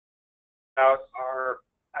about our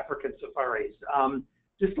African safaris.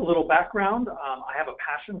 Just a little background. I have a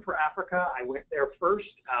passion for Africa. I went there first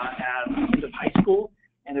at the end of high school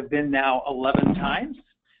and have been now 11 times.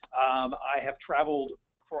 I have traveled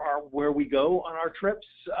for where we go on our trips,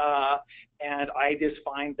 and I just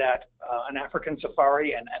find that an African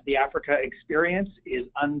safari and the Africa experience is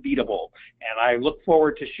unbeatable. And I look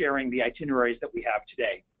forward to sharing the itineraries that we have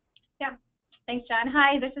today. Yeah, thanks, John.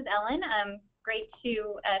 Hi, this is Ellen. Great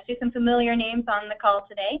to see some familiar names on the call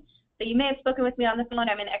today. So you may have spoken with me on the phone.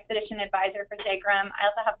 I'm an expedition advisor for Zegrahm. I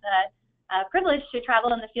also have the privilege to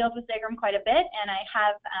travel in the field with Zegrahm quite a bit, and I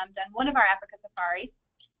have done one of our Africa safaris.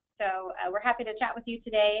 So we're happy to chat with you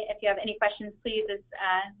today. If you have any questions, please, as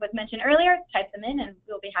was mentioned earlier, type them in and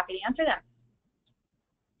we'll be happy to answer them.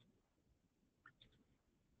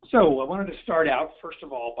 So I wanted to start out, first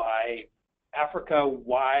of all, by Africa,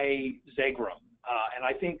 why Zegrahm? And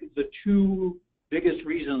I think the two biggest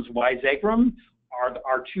reasons why Zegrahm are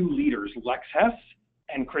our two leaders, Lex Hess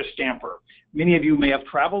and Chris Stamper. Many of you may have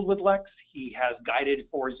traveled with Lex. He has guided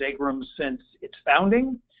for Zegrahm since its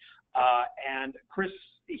founding. And Chris,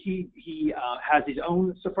 he has his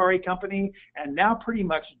own safari company and now pretty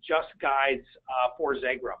much just guides for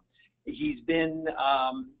Zegrahm. He's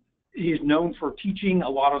known for teaching a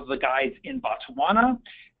lot of the guides in Botswana.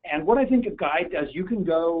 And what I think a guide does, you can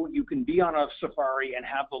be on a safari and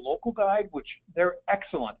have the local guide, which they're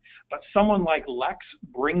excellent. But someone like Lex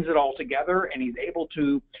brings it all together and he's able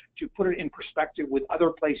to put it in perspective with other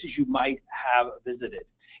places you might have visited.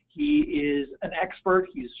 He is an expert.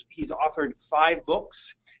 He's authored 5 books,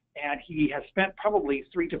 and he has spent probably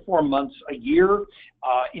 3 to 4 months a year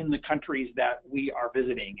in the countries that we are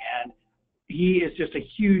visiting. And he is just a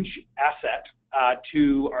huge asset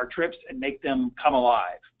to our trips and make them come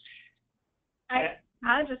alive.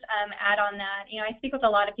 I'll just add on that. You know, I speak with a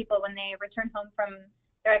lot of people when they return home from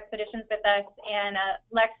their expeditions with us, and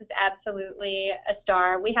Lex is absolutely a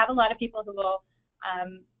star. We have a lot of people who will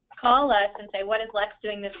call us and say, what is Lex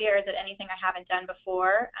doing this year? Is it anything I haven't done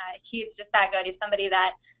before? He's just that good. He's somebody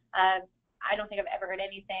that I don't think I've ever heard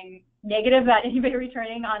anything negative about anybody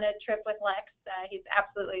returning on a trip with Lex. He's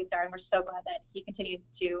absolutely a star, and we're so glad that he continues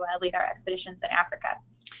to lead our expeditions in Africa.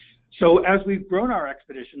 So as we've grown our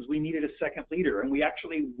expeditions, we needed a second leader, and we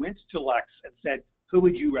actually went to Lex and said, who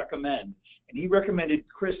would you recommend? And he recommended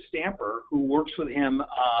Chris Stamper, who works with him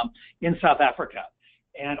in South Africa.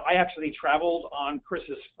 And I actually traveled on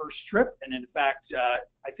Chris's first trip, and in fact,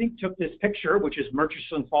 I think took this picture, which is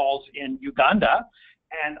Murchison Falls in Uganda,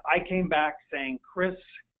 and I came back saying, Chris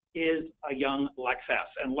is a young Lex Hess,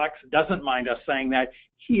 and Lex doesn't mind us saying that.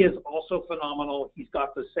 He is also phenomenal. He's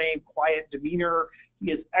got the same quiet demeanor.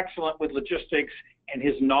 He is excellent with logistics, and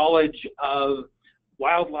his knowledge of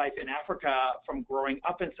wildlife in Africa from growing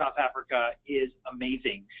up in South Africa is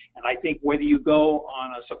amazing. And I think whether you go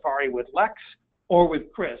on a safari with Lex or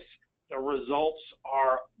with Chris, the results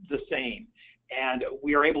are the same. And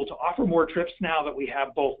we are able to offer more trips now that we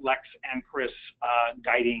have both Lex and Chris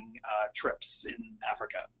guiding trips in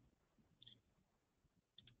Africa.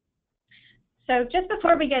 So just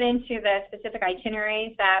before we get into the specific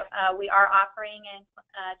itineraries that we are offering in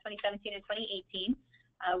 2017 and 2018,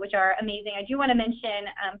 which are amazing, I do want to mention,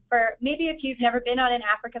 for maybe if you've never been on an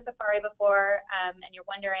Africa safari before and you're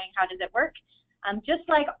wondering how does it work, just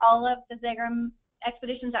like all of the Zegrahm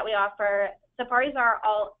expeditions that we offer, our safaris are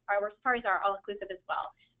all inclusive as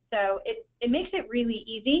well. So it makes it really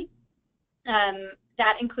easy.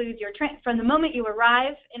 That includes your from the moment you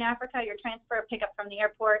arrive in Africa, your transfer pickup from the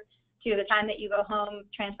airport to the time that you go home,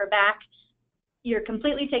 transfer back. You're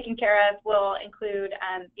completely taken care of. Will include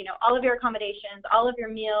you know, all of your accommodations, all of your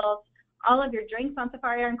meals, all of your drinks on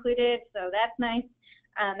safari are included. So that's nice.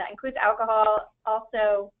 That includes alcohol.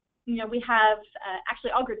 Also, you know, we have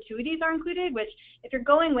actually all gratuities are included, which if you're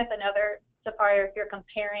going with another safari or if you're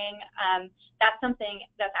comparing, that's something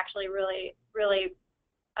that's actually really, really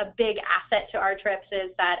a big asset to our trips, is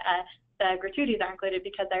that the gratuities are included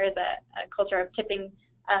because there is a culture of tipping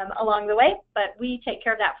along the way, but we take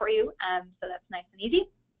care of that for you, so that's nice and easy.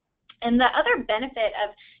 And the other benefit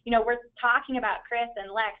of, you know, we're talking about Chris and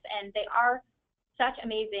Lex, and they are such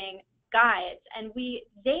amazing guides, and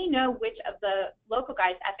they know which of the local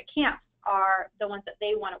guides at the camps are the ones that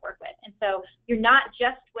they want to work with. And so you're not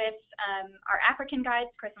just with our African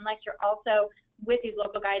guides, Chris and Lex, you're also with these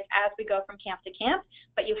local guides as we go from camp to camp,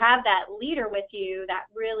 but you have that leader with you that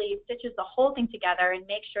really stitches the whole thing together and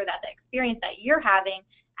makes sure that the experience that you're having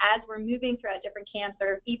as we're moving throughout different camps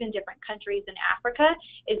or even different countries in Africa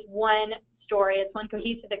is one story. It's one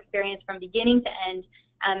cohesive experience from beginning to end,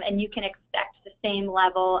 and you can expect the same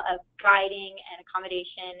level of guiding and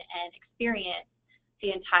accommodation and experience the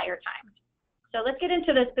entire time. So let's get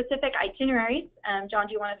into the specific itineraries. John,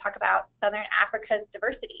 do you want to talk about Southern Africa's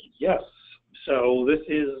diversity? Yes. So this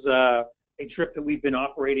is a trip that we've been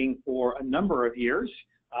operating for a number of years.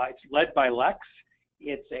 It's led by Lex.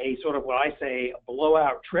 It's a sort of what I say a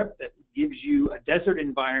blowout trip that gives you a desert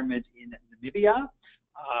environment in Namibia,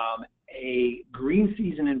 a green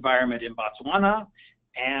season environment in Botswana,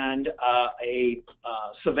 and a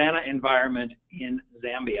savanna environment in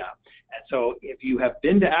Zambia. And so if you have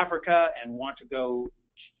been to Africa and want to go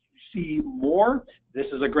see more, this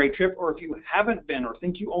is a great trip. Or if you haven't been or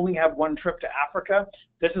think you only have one trip to Africa,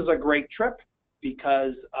 this is a great trip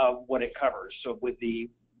because of what it covers. So with the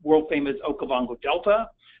world famous Okavango Delta,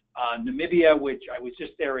 Namibia, which I was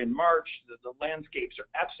just there in March, the landscapes are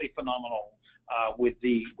absolutely phenomenal. With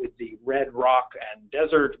the red rock and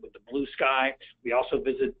desert, with the blue sky. We also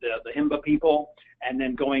visit the Himba people, and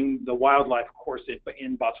then going the wildlife, of course,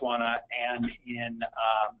 in Botswana and in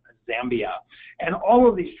Zambia. And all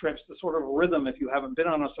of these trips, the sort of rhythm, if you haven't been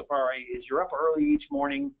on a safari, is you're up early each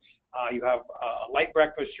morning, you have a light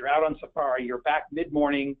breakfast, you're out on safari, you're back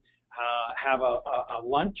mid-morning, have a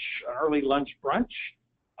lunch, an early lunch brunch,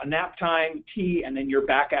 a nap time, tea, and then you're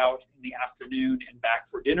back out in the afternoon and back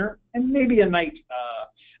for dinner, and maybe a night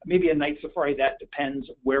safari. That depends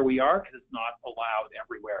where we are because it's not allowed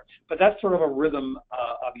everywhere. But that's sort of a rhythm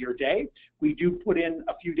of your day. We do put in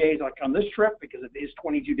a few days, like on this trip, because it is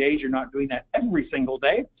 22 days. You're not doing that every single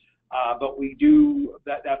day, but we do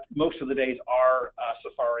that. Most of the days are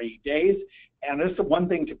safari days. And this is the one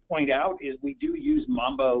thing to point out is we do use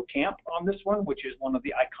Mambo Camp on this one, which is one of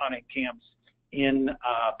the iconic camps in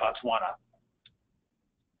Botswana.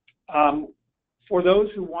 For those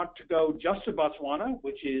who want to go just to Botswana,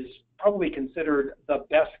 which is probably considered the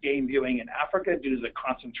best game viewing in Africa due to the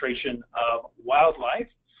concentration of wildlife,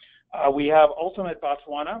 we have Ultimate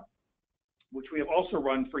Botswana, which we have also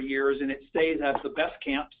run for years, and it stays at the best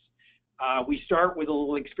camps. We start with a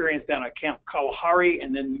little experience down at Camp Kalahari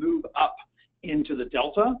and then move up into the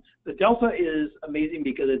Delta. The Delta is amazing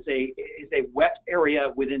because it's a wet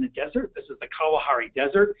area within a desert. This is the Kalahari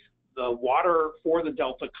Desert. The water for the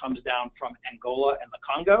Delta comes down from Angola and the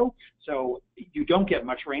Congo. So you don't get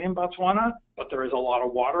much rain in Botswana, but there is a lot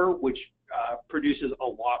of water, which produces a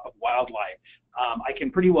lot of wildlife. I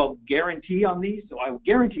can pretty well guarantee on these, so I will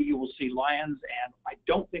guarantee you will see lions, and I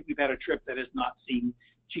don't think we've had a trip that has not seen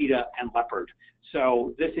cheetah and leopard.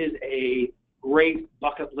 So this is a great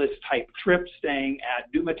bucket list type trip, staying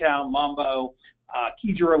at Dumatau, Mambo,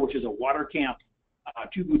 Kijera, which is a water camp,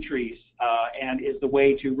 Tubu Trees, and is the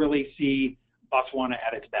way to really see Botswana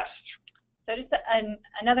at its best. So just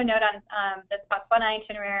another note on the Botswana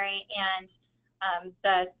itinerary and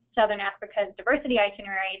the Southern Africa's diversity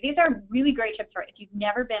itinerary. These are really great trips for if you've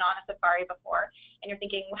never been on a safari before and you're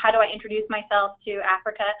thinking, how do I introduce myself to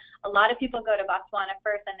Africa? A lot of people go to Botswana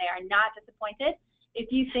first and they are not disappointed.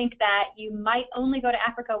 If you think that you might only go to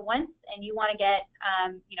Africa once and you want to get,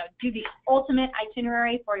 do the ultimate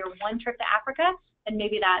itinerary for your one trip to Africa, then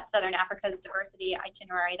maybe that Southern Africa's diversity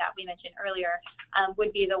itinerary that we mentioned earlier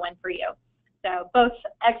would be the one for you. So both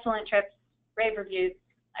excellent trips, rave reviews.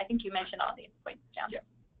 I think you mentioned all these points, John. Yeah.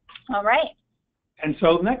 All right. And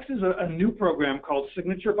so next is a new program called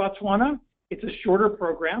Signature Botswana. It's a shorter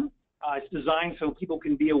program. It's designed so people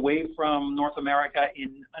can be away from North America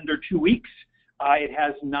in under 2 weeks. It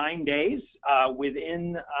has 9 days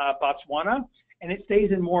within Botswana, and it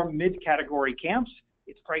stays in more mid-category camps.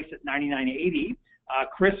 It's priced at $99.80.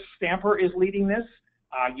 Chris Stamper is leading this.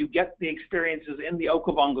 You get the experiences in the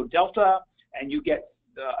Okavango Delta, and you get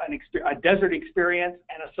a desert experience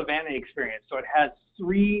and a savanna experience. So it has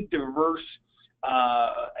 3 diverse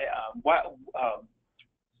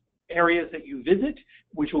areas that you visit,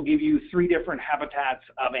 which will give you 3 different habitats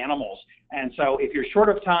of animals. And so if you're short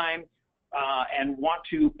of time and want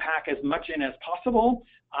to pack as much in as possible,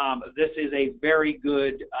 this is a very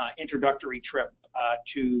good introductory trip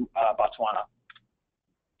to Botswana.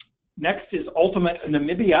 Next is Ultimate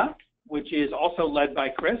Namibia, which is also led by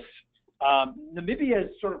Chris. Namibia is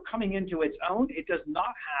sort of coming into its own. It does not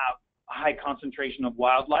have a high concentration of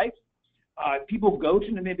wildlife. People go to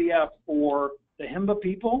Namibia for the Himba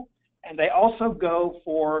people, and they also go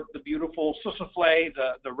for the beautiful Sossusvlei,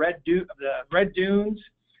 the red dunes,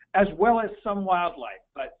 as well as some wildlife.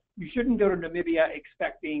 But you shouldn't go to Namibia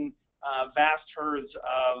expecting vast herds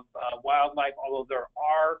of wildlife, although there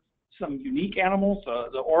are some unique animals.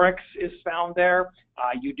 The oryx is found there.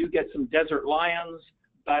 You do get some desert lions,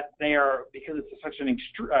 but they are, because it's such an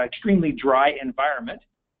extremely dry environment,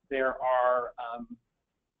 there are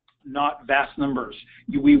not vast numbers.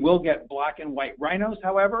 We will get black and white rhinos,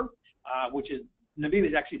 however, which is, Namibia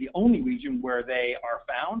is actually the only region where they are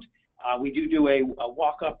found. we do a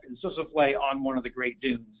walk-up in Sosoflé on one of the Great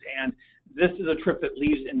Dunes. And this is a trip that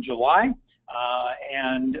leaves in July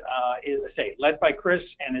and is, I say, led by Chris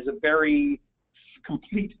and is a very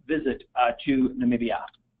complete visit to Namibia.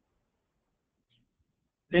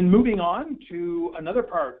 Then moving on to another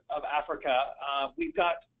part of Africa, we've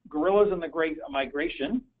got gorillas and the Great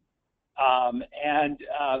Migration.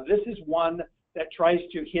 This is one that tries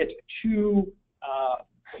to hit two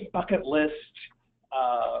bucket list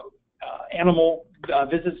animal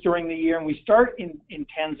visits during the year. And we start in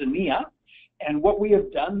Tanzania. And what we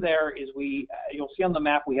have done there is you'll see on the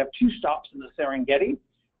map, we have two stops in the Serengeti.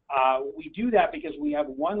 We do that because we have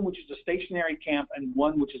one which is a stationary camp and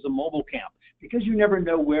one which is a mobile camp. Because you never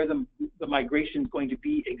know where the migration is going to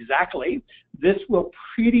be exactly, this will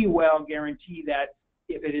pretty well guarantee that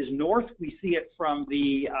if it is north, we see it from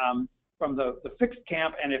the fixed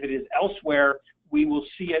camp, and if it is elsewhere, we will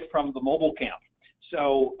see it from the mobile camp.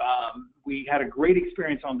 So we had a great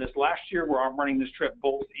experience on this last year. We're running this trip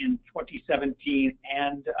both in 2017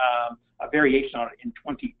 and a variation on it in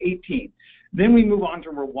 2018. Then we move on to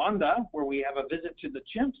Rwanda, where we have a visit to the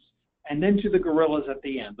chimps, and then to the gorillas at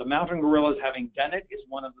the end. The mountain gorillas, having done it, is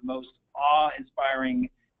one of the most awe-inspiring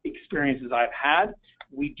experiences I've had.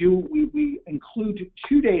 We include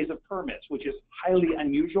 2 days of permits, which is highly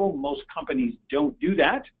unusual. Most companies don't do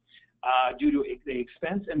that due to the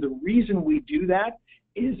expense. And the reason we do that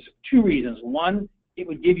is two reasons. One, it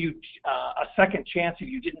would give you a second chance if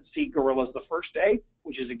you didn't see gorillas the first day,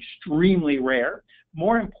 which is extremely rare.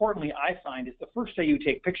 More importantly, I find, is the first day you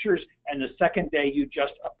take pictures, and the second day you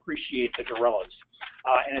just appreciate the gorillas.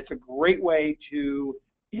 And it's a great way to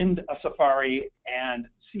end a safari and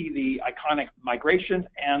see the iconic migration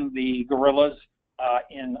and the gorillas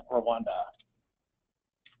in Rwanda.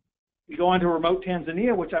 We go on to remote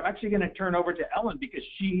Tanzania, which I'm actually going to turn over to Ellen because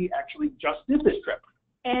she actually just did this trip.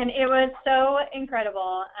 And it was so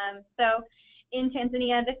incredible. So in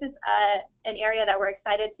Tanzania, this is an area that we're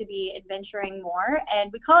excited to be adventuring more.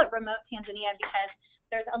 And we call it remote Tanzania because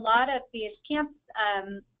there's a lot of these camps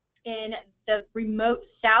in the remote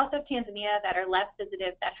south of Tanzania that are less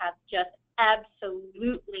visited that have just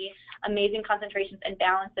absolutely amazing concentrations and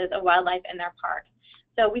balances of wildlife in their park.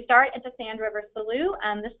 So we start at the Sand River Slough.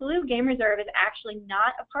 The Slough Game Reserve is actually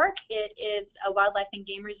not a park. It is a wildlife and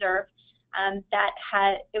game reserve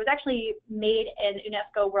it was actually made an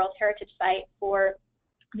UNESCO World Heritage Site for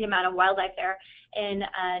the amount of wildlife there in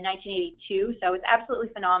 1982. So it's absolutely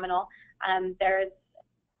phenomenal.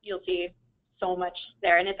 You'll see so much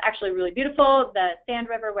there, and it's actually really beautiful. The Sand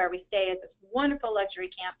River where we stay is this wonderful luxury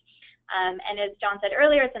camp. And as John said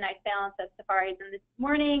earlier, it's a nice balance of safaris in the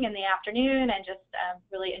morning and the afternoon and just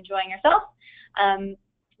really enjoying yourself.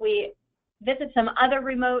 We visit some other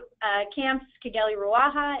remote camps. Kigeli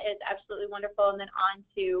Ruaha is absolutely wonderful, and then on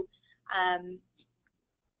to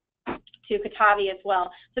Katavi as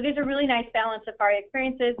well. So these are really nice balanced safari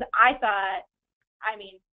experiences. I thought,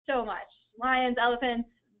 so much. Lions, elephants,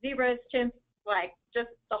 zebras, chimps, like just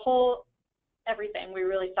the whole everything we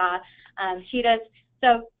really saw. Cheetahs.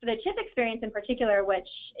 So for the chimp experience in particular, which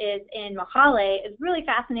is in Mahale, is really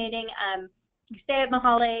fascinating. You stay at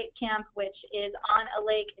Mahale Camp, which is on a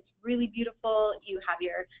lake. It's really beautiful. You have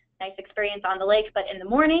your nice experience on the lake, but in the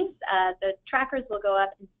mornings, the trackers will go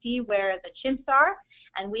up and see where the chimps are,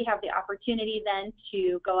 and we have the opportunity then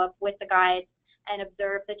to go up with the guides and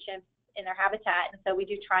observe the chimps in their habitat. And so we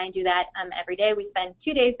do try and do that every day. We spend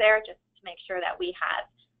 2 days there just to make sure that we have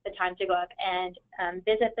the time to go up and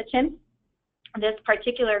visit the chimps. This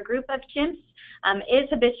particular group of chimps is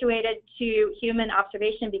habituated to human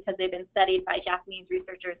observation because they've been studied by Japanese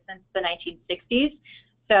researchers since the 1960s.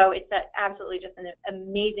 So it's absolutely just an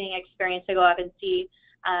amazing experience to go up and see,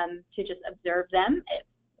 to just observe them. It's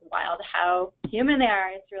wild how human they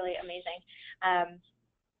are. It's really amazing. I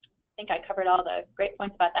think I covered all the great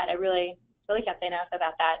points about that. I really can't say enough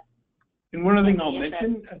about that. And one other thing I'll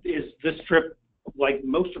mention is this trip, like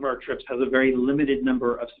most of our trips, has a very limited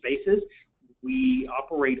number of spaces. We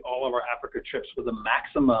operate all of our Africa trips with a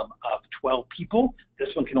maximum of 12 people. This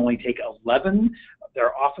one can only take 11.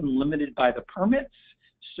 They're often limited by the permits,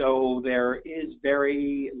 so there is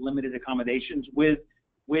very limited accommodations. With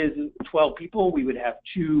 12 people, we would have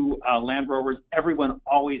 2 Land Rovers. Everyone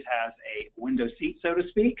always has a window seat, so to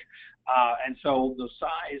speak. And so the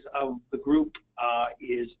size of the group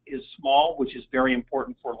is small, which is very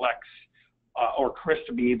important for Lex or Chris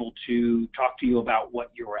to be able to talk to you about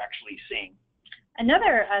what you're actually seeing.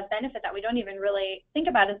 Another benefit that we don't even really think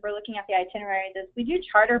about as we're looking at the itineraries is we do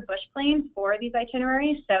charter bush planes for these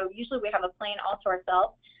itineraries. So usually we have a plane all to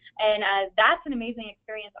ourselves. And that's an amazing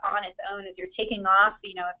experience on its own as you're taking off.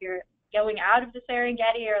 You know, if you're going out of the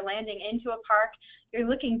Serengeti or landing into a park, you're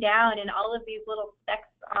looking down and all of these little specks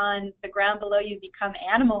on the ground below you become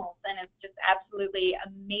animals, and it's just absolutely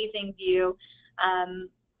amazing view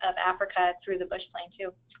of Africa through the bush plane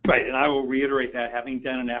too. Right, and I will reiterate that, having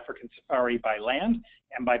done an African safari by land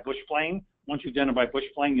and by bush plane, once you've done it by bush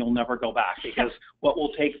plane, you'll never go back, because what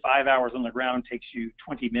will take 5 hours on the ground takes you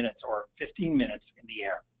 20 minutes or 15 minutes in the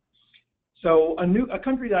air. So a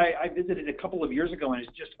country that I visited a couple of years ago and is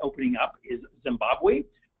just opening up is Zimbabwe.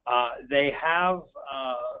 They have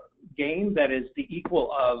game that is the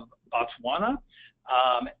equal of Botswana,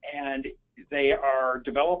 and they are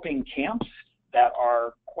developing camps that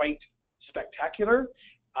are quite spectacular,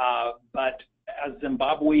 but as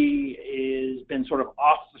Zimbabwe has been sort of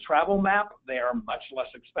off the travel map, they are much less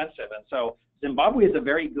expensive. And so Zimbabwe is a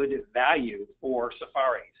very good value for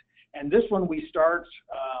safaris. And this one we start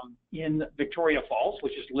in Victoria Falls,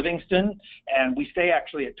 which is Livingston, and we stay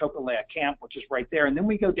actually at Topolea Camp, which is right there. And then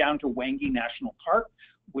we go down to Wangi National Park,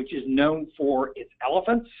 which is known for its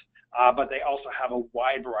elephants, but they also have a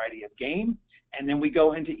wide variety of game. And then we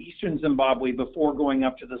go into eastern Zimbabwe before going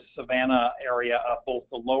up to the savanna area of both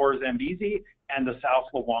the lower Zambezi and the South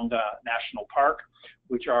Luangwa National Park,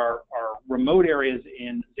 which are remote areas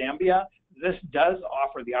in Zambia. This does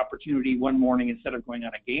offer the opportunity one morning, instead of going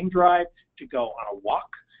on a game drive, to go on a walk.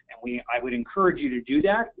 And I would encourage you to do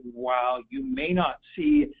that. While you may not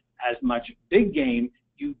see as much big game,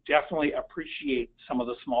 you definitely appreciate some of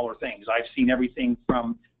the smaller things. I've seen everything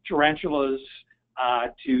from tarantulas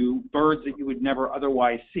to birds that you would never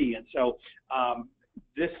otherwise see. And so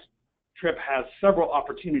this trip has several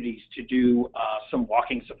opportunities to do some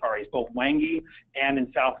walking safaris, both Wangi and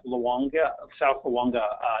in South Luangwa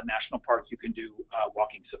National Park. You can do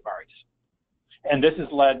walking safaris. And this is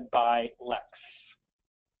led by Lex.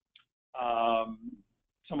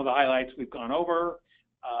 Some of the highlights we've gone over.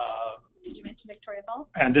 Did you mention Victoria Falls?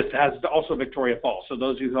 And this has also Victoria Falls. So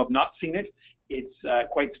those who have not seen it, it's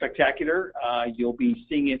quite spectacular. You'll be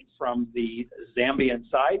seeing it from the Zambian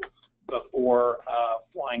side before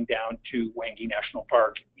flying down to Wangi National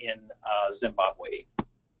Park in Zimbabwe.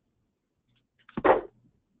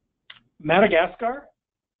 Madagascar,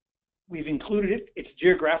 we've included it. It's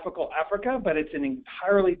geographical Africa, but it's an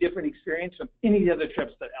entirely different experience from any of the other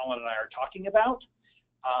trips that Ellen and I are talking about.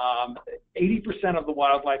 80% of the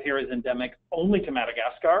wildlife here is endemic only to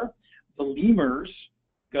Madagascar. The lemurs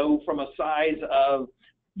go from a size of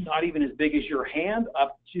not even as big as your hand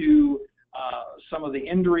up to some of the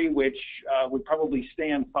Indri, which would probably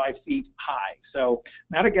stand 5 feet high. So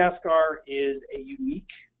Madagascar is a unique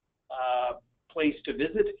place to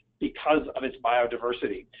visit because of its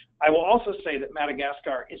biodiversity. I will also say that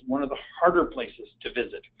Madagascar is one of the harder places to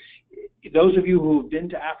visit. Those of you who have been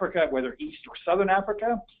to Africa, whether East or Southern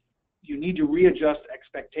Africa, you need to readjust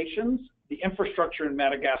expectations. The infrastructure in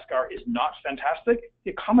Madagascar is not fantastic.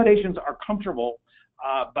 The accommodations are comfortable,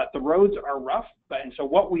 but the roads are rough. And so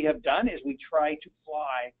what we have done is we try to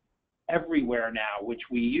fly everywhere now, which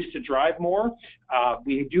we used to drive more.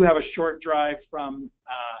 We do have a short drive from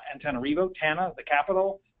Antananarivo, Tana, the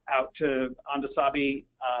capital, out to Andasabi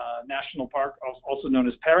National Park, also known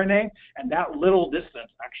as Pyrénées, and that little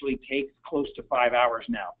distance actually takes close to 5 hours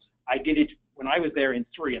now. I did it when I was there in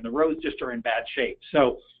 3, and the roads just are in bad shape.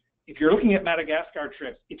 So if you're looking at Madagascar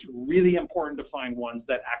trips, it's really important to find ones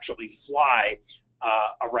that actually fly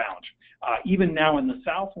around. Even now in the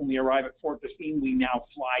south, when we arrive at Fort Dauphin, we now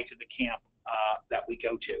fly to the camp that we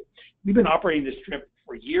go to. We've been operating this trip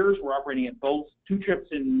for years. We're operating it both 2 trips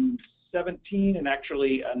in 17 and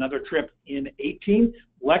actually another trip in 18.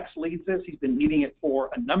 Lex leads this. He's been leading it for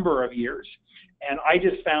a number of years. And I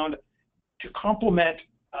just found to complement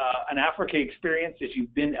an Africa experience as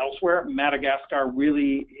you've been elsewhere, Madagascar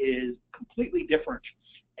really is completely different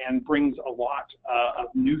and brings a lot of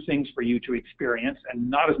new things for you to experience, and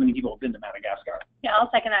not as many people have been to Madagascar. Yeah, I'll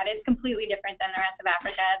second that. It's completely different than the rest of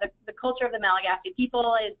Africa. The culture of the Malagasy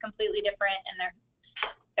people is completely different, and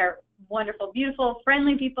they're wonderful, beautiful,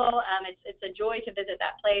 friendly people. It's a joy to visit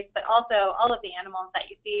that place, but also all of the animals that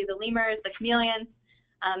you see, the lemurs, the chameleons,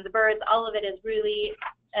 the birds, all of it is really,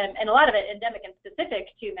 and a lot of it endemic and specific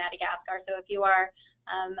to Madagascar. So if you are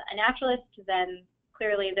a naturalist, then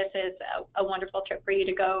clearly this is a wonderful trip for you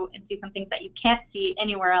to go and see some things that you can't see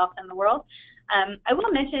anywhere else in the world. I will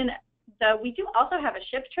mention, though, we do also have a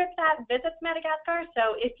ship trip that visits Madagascar.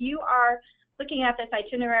 So if you are looking at this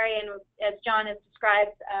itinerary, and as John has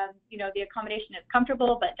described, the accommodation is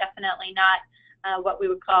comfortable, but definitely not what we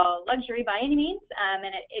would call luxury by any means. And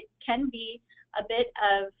it can be a bit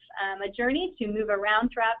of a journey to move around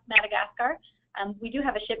throughout Madagascar. We do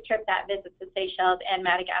have a ship trip that visits the Seychelles and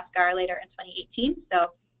Madagascar later in 2018.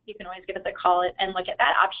 So you can always give us a call and look at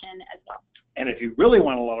that option as well. And if you really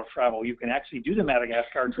want a lot of travel, you can actually do the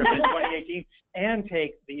Madagascar trip in 2018 and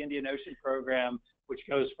take the Indian Ocean program, which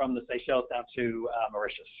goes from the Seychelles down to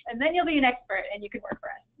Mauritius. And then you'll be an expert and you can work for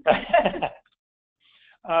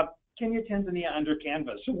us. Kenya, Tanzania under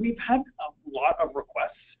canvas. So we've had a lot of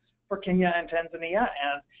requests for Kenya and Tanzania,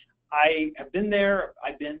 and I have been there.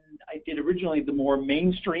 I did originally the more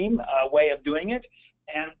mainstream way of doing it,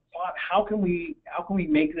 and thought, how can we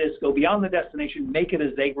make this go beyond the destination, make it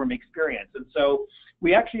a Zegrahm experience? And so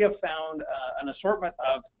we actually have found an assortment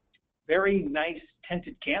of very nice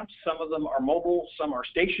tented camps. Some of them are mobile, some are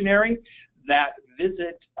stationary, that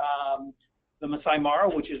visit the Masai Mara,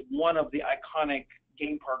 which is one of the iconic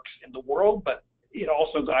game parks in the world, but it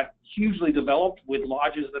also got hugely developed with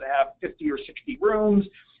lodges that have 50 or 60 rooms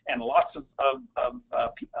and lots of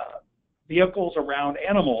vehicles around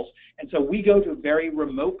animals. And so we go to very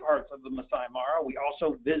remote parts of the Masai Mara. We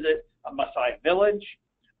also visit a Masai village.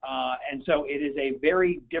 And so it is a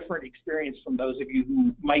very different experience from those of you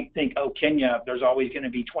who might think, oh, Kenya, there's always going to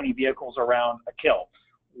be 20 vehicles around a kill.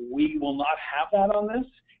 We will not have that on this.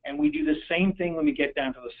 And we do the same thing when we get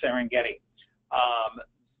down to the Serengeti.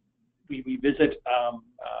 We visit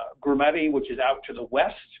Grumeti, which is out to the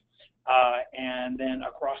west, and then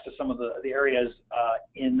across to some of the areas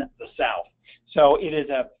in the south. So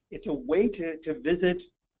it's a way to visit,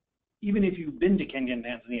 even if you've been to Kenya and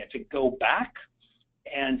Tanzania, to go back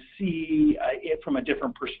and see it from a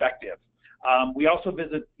different perspective. We also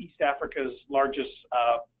visit East Africa's largest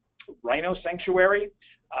rhino sanctuary,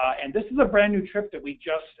 and this is a brand new trip that we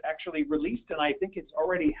just actually released, and I think it's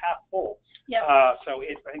already half full. Yep. So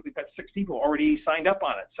I think we've got 6 people already signed up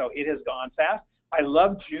on it, so it has gone fast. I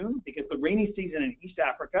love June because the rainy season in East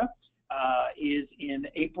Africa is in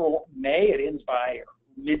April, May. It ends by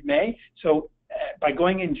mid-May. So by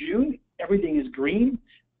going in June, everything is green,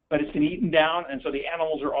 but it's been eaten down, and so the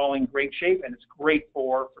animals are all in great shape, and it's great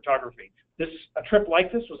for photography. A trip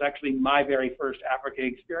like this was actually my very first Africa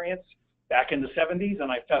experience back in the 70s,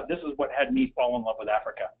 and I felt this is what had me fall in love with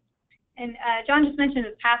Africa. And John just mentioned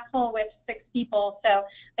it's half full with 6 people, so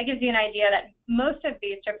that gives you an idea that most of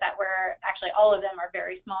these trips that actually all of them are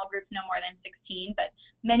very small groups, no more than 16, but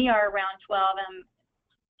many are around 12,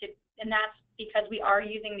 and that's because we are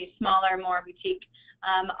using these smaller, more boutique,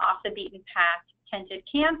 off the beaten path tented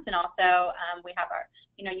camps, and also we have our,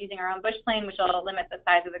 using our own bush plane, which will limit the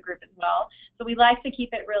size of the group as well. So we like to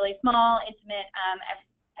keep it really small, intimate.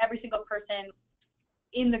 Every single person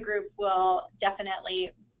in the group will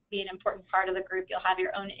definitely be an important part of the group. You'll have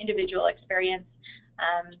your own individual experience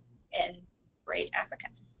in great Africa.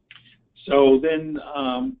 So then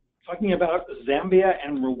talking about Zambia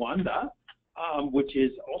and Rwanda, which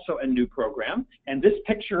is also a new program. And this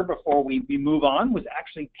picture, before we move on, was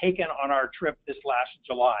actually taken on our trip this last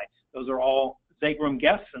July. Those are all Zegrahm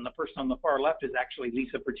guests, and the person on the far left is actually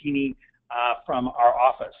Lisa Bertini from our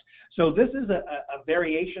office. So this is a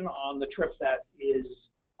variation on the trip that is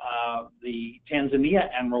the Tanzania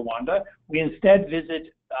and Rwanda. We instead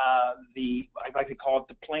visit I like to call it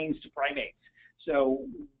the plains to primates. So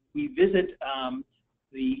we visit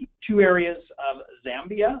the 2 areas of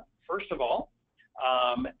Zambia, first of all,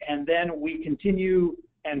 and then we continue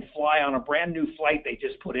and fly on a brand new flight they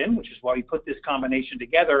just put in, which is why we put this combination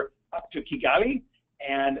together, up to Kigali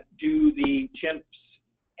and do the chimps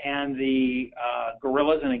and the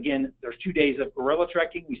gorillas. And again, there's 2 days of gorilla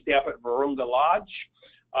trekking. We stay up at Virunga Lodge.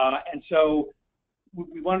 And so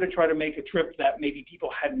we wanted to try to make a trip that maybe people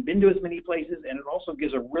hadn't been to as many places, and it also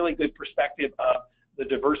gives a really good perspective of the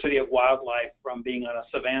diversity of wildlife, from being on a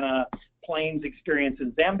savanna plains experience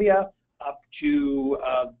in Zambia up to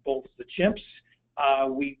both the chimps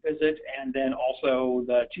we visit, and then also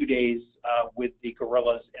the 2 days with the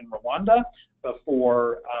gorillas in Rwanda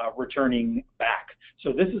before returning back.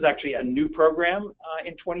 So this is actually a new program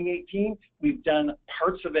in 2018. We've done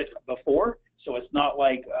parts of it before, so it's not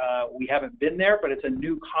like we haven't been there, but it's a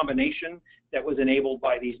new combination that was enabled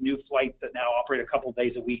by these new flights that now operate a couple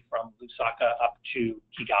days a week from Lusaka up to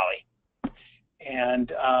Kigali.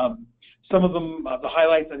 And some of them, the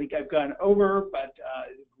highlights, I think I've gone over, but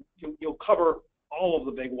you'll cover all of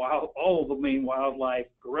the main wildlife,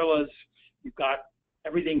 gorillas. You've got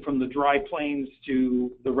everything from the dry plains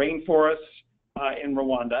to the rainforests in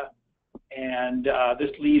Rwanda. And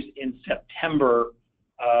this leaves in September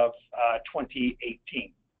of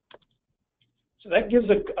 2018. So that gives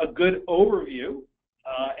a good overview,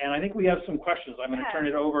 and I think we have some questions. I'm going to turn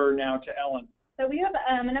it over now to Ellen. So we have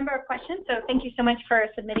a number of questions, so thank you so much for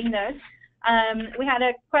submitting those. We had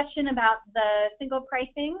a question about the single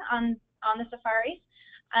pricing on the safaris.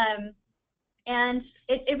 And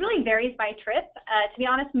it really varies by trip. To be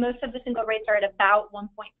honest, most of the single rates are at about 1.4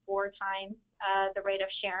 times the rate of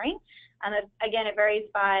sharing. Again, it varies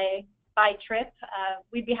by trip.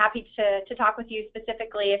 We'd be happy to talk with you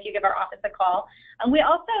specifically if you give our office a call. And we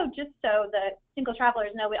also, just so the single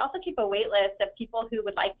travelers know, we also keep a wait list of people who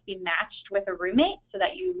would like to be matched with a roommate so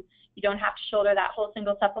that you don't have to shoulder that whole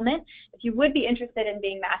single supplement. If you would be interested in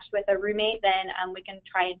being matched with a roommate, then we can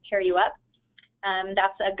try and pair you up.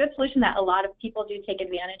 That's a good solution that a lot of people do take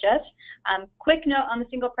advantage of. Quick note on the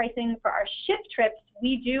single pricing for our shift trips,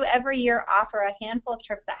 we do every year offer a handful of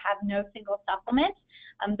trips that have no single supplement.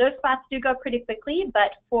 Those spots do go pretty quickly,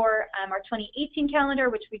 but for our 2018 calendar,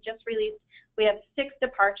 which we just released, we have 6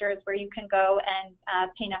 departures where you can go and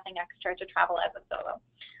pay nothing extra to travel as a solo.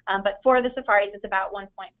 But for the safaris, it's about 1.4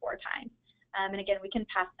 times. And again, we can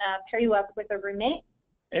pair you up with a roommate.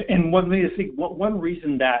 And one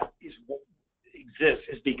reason that exists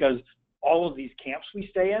is because all of these camps we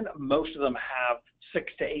stay in, most of them have 6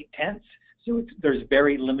 to 8 tents. So there's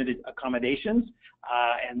very limited accommodations,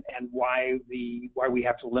 and why we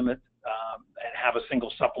have to limit and have a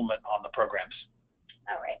single supplement on the programs.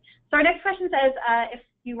 All right. So our next question says, if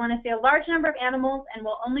you want to see a large number of animals and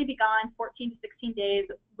will only be gone 14 to 16 days,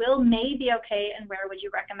 will May be okay, and where would you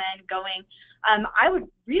recommend going? I would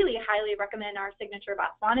really highly recommend our signature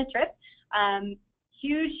Botswana trip.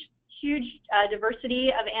 Huge diversity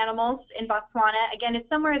of animals in Botswana. Again, it's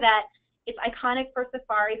somewhere that it's iconic for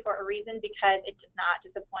safari for a reason, because it does not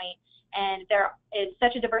disappoint, and there is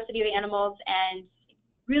such a diversity of animals, and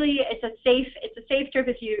really it's a safe trip.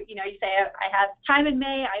 If you say I have time in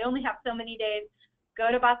May, I only have so many days,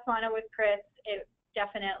 go to Botswana with Chris. It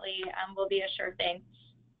definitely will be a sure thing.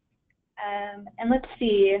 And let's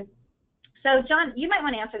see. So John, you might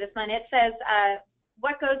want to answer this one. It says,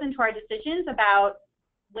 what goes into our decisions about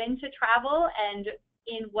when to travel and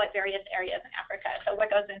in what various areas in Africa? So what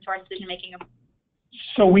goes into our decision making?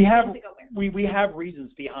 So we have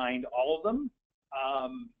reasons behind all of them.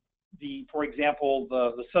 For example,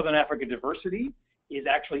 the Southern Africa diversity is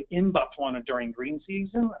actually in Botswana during green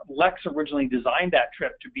season. Lex originally designed that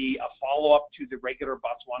trip to be a follow-up to the regular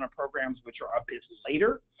Botswana programs, which are a bit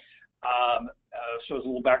later. So as a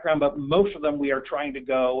little background, but most of them we are trying to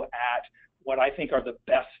go at what I think are the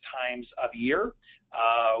best times of year.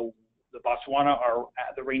 The Botswana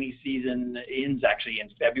the rainy season ends actually in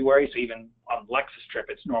February, so even on Lex's trip,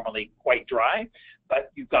 it's normally quite dry,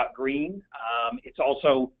 but you've got green. It's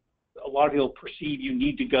also, a lot of people perceive you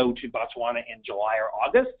need to go to Botswana in July or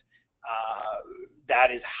August.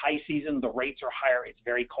 That is high season, the rates are higher, it's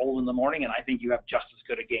very cold in the morning, and I think you have just as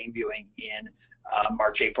good a game viewing in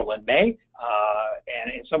March, April, and May,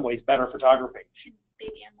 and in some ways better photography.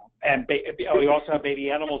 Baby animals. And we also have baby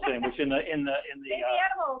animals in, which in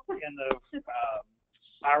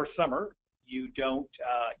our summer you don't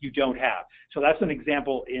have. So that's an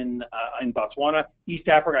example in Botswana. East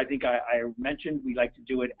Africa, I think I mentioned, we like to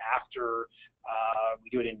do it after we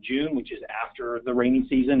do it in June, which is after the rainy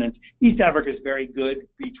season. And East Africa is very good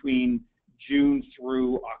between June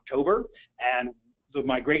through October, and the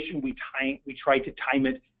migration we try to time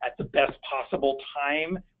it at the best possible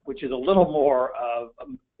time, which is a little more of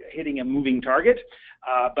hitting a moving target,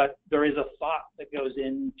 but there is a thought that goes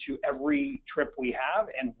into every trip we have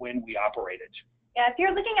and when we operate it. Yeah, if you're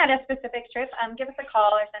looking at a specific trip, give us a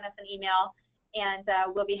call or send us an email, and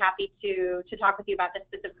we'll be happy to talk with you about the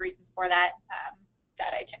specific reasons for that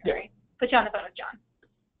itinerary. Yeah. Put you on the phone with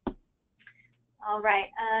John. All right.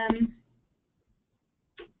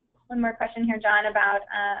 One more question here, John, about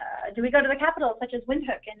do we go to the capital, such as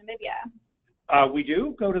Windhoek in Namibia? We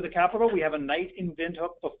do go to the capital. We have a night in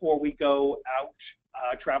Windhoek before we go out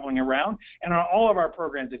traveling around. And on all of our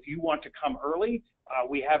programs, if you want to come early,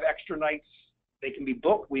 we have extra nights. They can be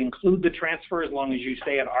booked. We include the transfer as long as you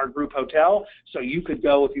stay at our group hotel. So you could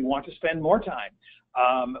go if you want to spend more time.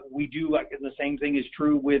 We do, and the same thing is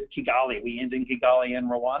true with Kigali. We end in Kigali in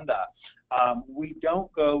Rwanda. We don't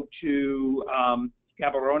go to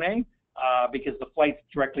Gaborone because the flights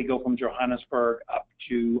directly go from Johannesburg up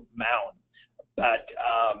to Maun. But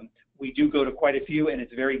we do go to quite a few, and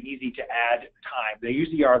it's very easy to add time. They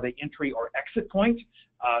usually are the entry or exit point,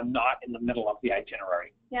 not in the middle of the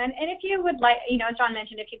itinerary. Yeah, and if you would like, John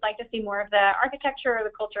mentioned if you'd like to see more of the architecture or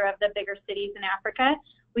the culture of the bigger cities in Africa,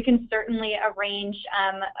 we can certainly arrange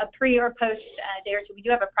a pre or post day or two. We do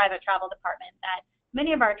have a private travel department that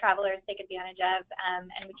many of our travelers take advantage of,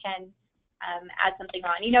 and we can add something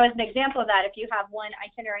on. As an example of that, if you have one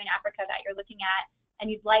itinerary in Africa that you're looking at, and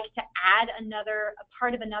you'd like to add a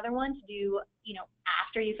part of another one to do,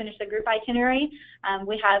 after you finish the group itinerary,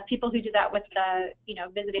 we have people who do that with the,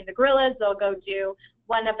 visiting the gorillas. They'll go do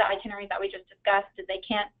one of the itineraries that we just discussed, they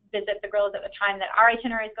can't visit the gorillas at the time that our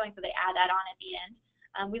itinerary is going, so they add that on at the end.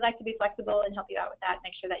 We like to be flexible and help you out with that,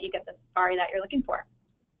 make sure that you get the safari that you're looking for.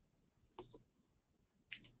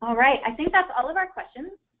 All right, I think that's all of our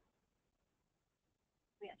questions.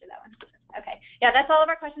 We answered that one. Okay, yeah, that's all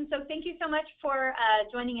of our questions. So thank you so much for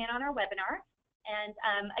joining in on our webinar. And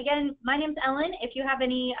again, my name's Ellen. If you have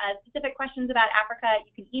any specific questions about Africa,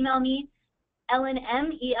 you can email me, Ellen,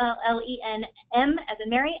 ELLENM, as in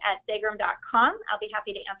Mary, at Zegrahm.com. I'll be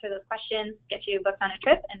happy to answer those questions, get you booked on a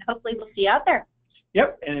trip, and hopefully we'll see you out there.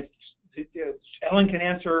 Yep, and if Ellen can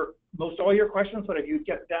answer most all your questions, but if you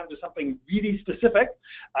get down to something really specific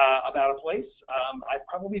about a place, I've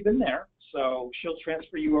probably been there, so she'll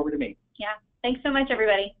transfer you over to me. Yeah, thanks so much,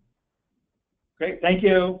 everybody. Great, thank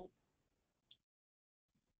you.